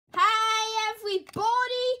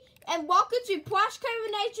everybody, and welcome to Plush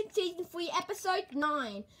Elimination Season 3, Episode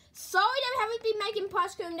 9. Sorry that we haven't been making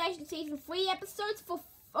Plush Elimination Season 3 episodes for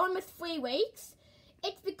almost 3 weeks.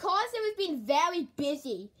 It's because we've been very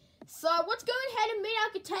busy. So let's go ahead and meet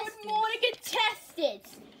our contestants. Good morning,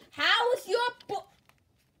 contestants. How was your What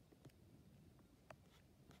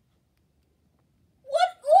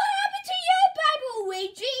happened to your Bible,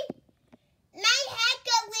 Luigi? My head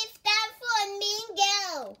got lifted out for a mean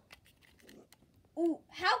girl. Ooh,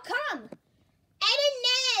 how come? I don't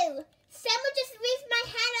know. Someone just lifted my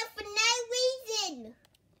head up for no reason.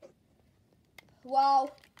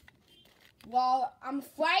 Well, I'm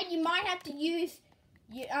afraid you might have to use.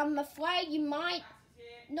 I'm afraid you might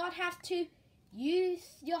not have to use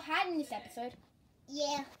your hat in this episode.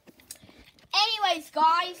 Yeah. Anyways,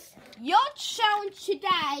 guys, your challenge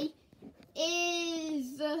today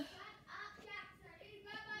is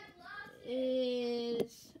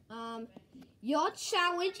your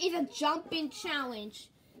challenge is a jumping challenge.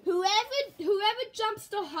 Whoever jumps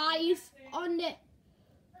the highest on the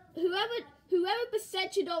whoever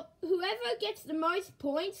gets the most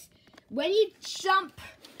points when you jump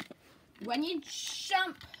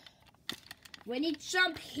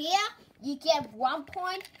here, you get 1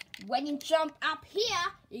 point. When you jump up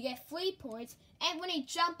here, you get 3 points. And when you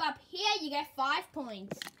jump up here, you get 5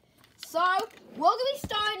 points. So, we're going to be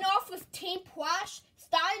starting off with Team Plush.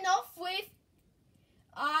 Starting off with,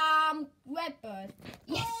 Redbird.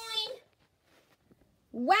 Yes.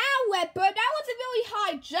 Wow, Redbird, that was a really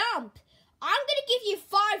high jump. I'm going to give you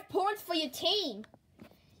 5 points for your team.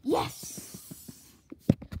 Yes.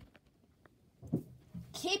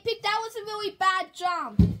 Keeping, that was a really bad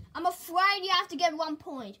jump. I'm afraid you have to get 1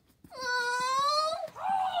 point.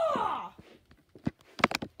 Oh.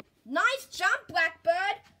 Nice jump,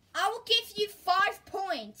 Blackbird. I will give you 5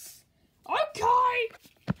 points. Okay.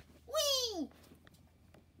 Whee!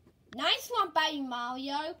 Nice one, Baby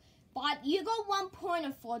Mario. But you got 1 point,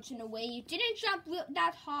 unfortunately. You didn't jump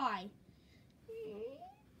that high.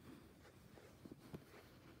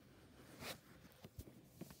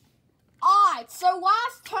 Alright, so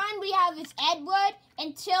last time we have is Edward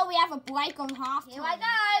until we have a break on halftime. Here I go.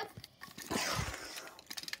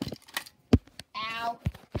 Ow.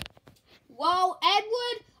 Well,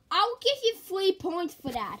 Edward, I'll give you 3 points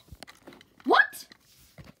for that. What?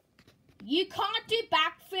 You can't do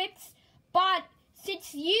backflips, but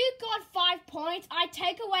since you got 5 points, I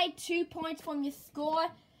take away 2 points from your score.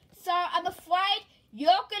 So I'm afraid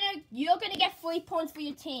you're gonna get 3 points for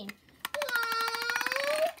your team.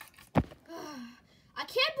 I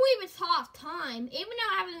can't believe it's half time, even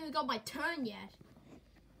though I haven't even got my turn yet.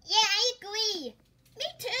 Yeah, I agree. Me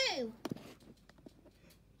too.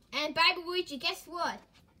 And Baby Luigi, guess what?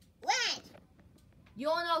 What?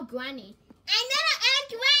 You're an old granny. I'm not an old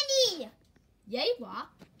granny. Yeah, you are.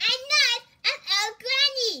 I'm not an old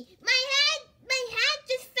granny. My head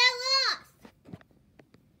just fell off.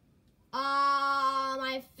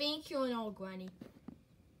 I think you're an old granny.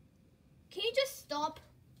 Can you just stop?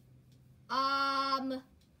 No.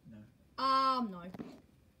 No.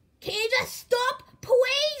 Can you just stop,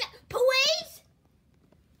 please? Please?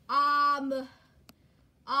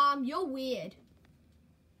 You're weird.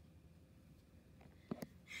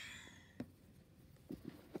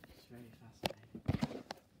 It's very fascinating.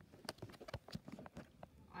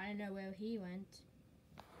 I don't know where he went.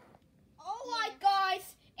 Alright,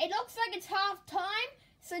 guys. It looks like it's half time.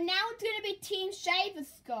 So now it's going to be Team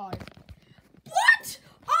Shavers, guys. What?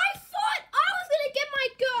 I thought I was going to get my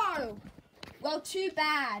go. Well, too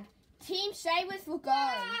bad. Team Shavers will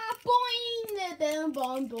go. Boing, boing,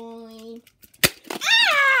 boing, boing.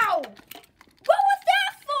 Ow! What was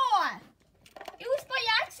that for? It was by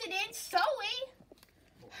accident. Sorry.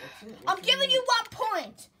 I'm giving you 1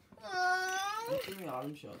 point. What's in the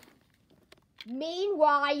arm shot?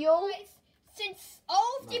 Meanwhile, since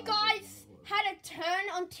all of you guys had a turn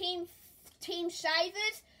on Team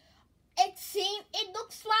Shavers, it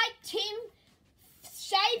looks like Team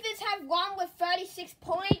Shavers have won with 36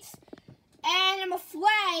 points, and I'm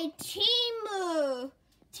afraid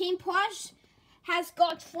Team Plush has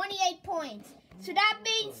got 28 points. So that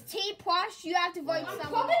means Team Plush, you have to vote someone.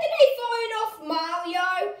 I'm probably going to be voting off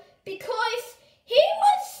Mario because he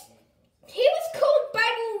was called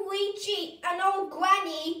Baby Luigi an old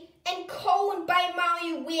granny and calling Baby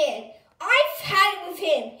Mario weird. I've had it with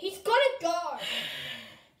him. He's got to go.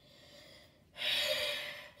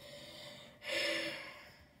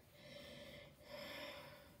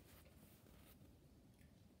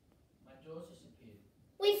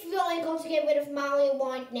 We've really got to get rid of Mario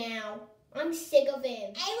right now. I'm sick of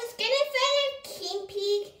him. I was gonna vote King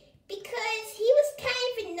Pig because he was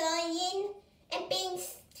kind of annoying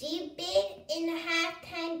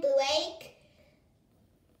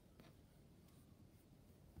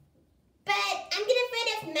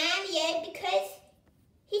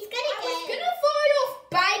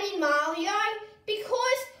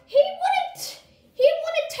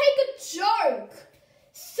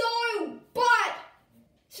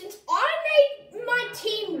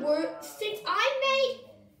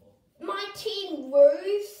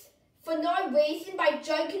like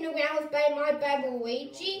joking around with my baby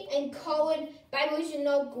Luigi and calling baby Luigi an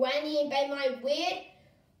old granny and baby my weird.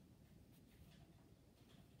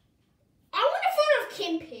 I want to vote off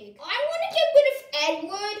Kim Pig. I want to get rid of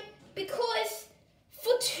Edward because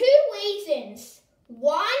for two reasons.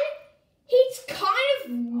 One, he's kind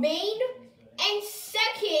of mean, and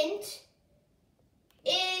second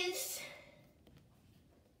is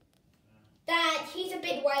that he's a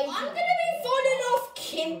bit lazy. I'm gonna be voting off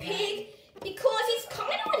Kim Pig because he's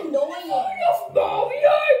kind of annoying. Voting off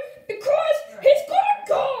Mario because he's got a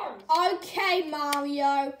gun. Okay,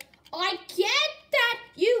 Mario. I get that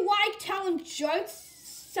you like telling jokes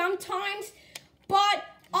sometimes, but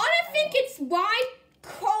I don't think it's right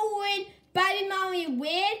calling Baby Mario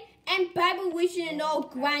weird and Baby Luigi an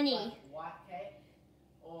old granny.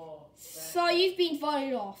 So you've been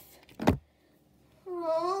voted off.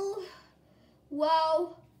 Oh,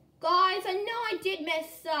 well, guys, I know I did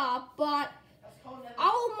mess up, but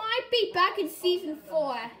I might be back in season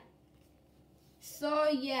 4. So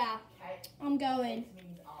yeah, I'm going.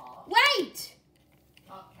 Wait!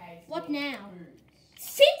 What now?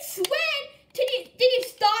 Since when did you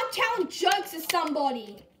start telling jokes to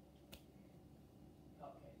somebody?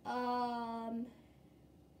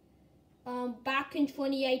 Back in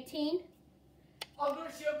 2018.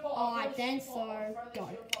 Alright then, so go.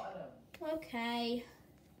 Okay.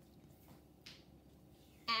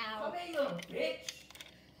 Ow. Come here, you little bitch.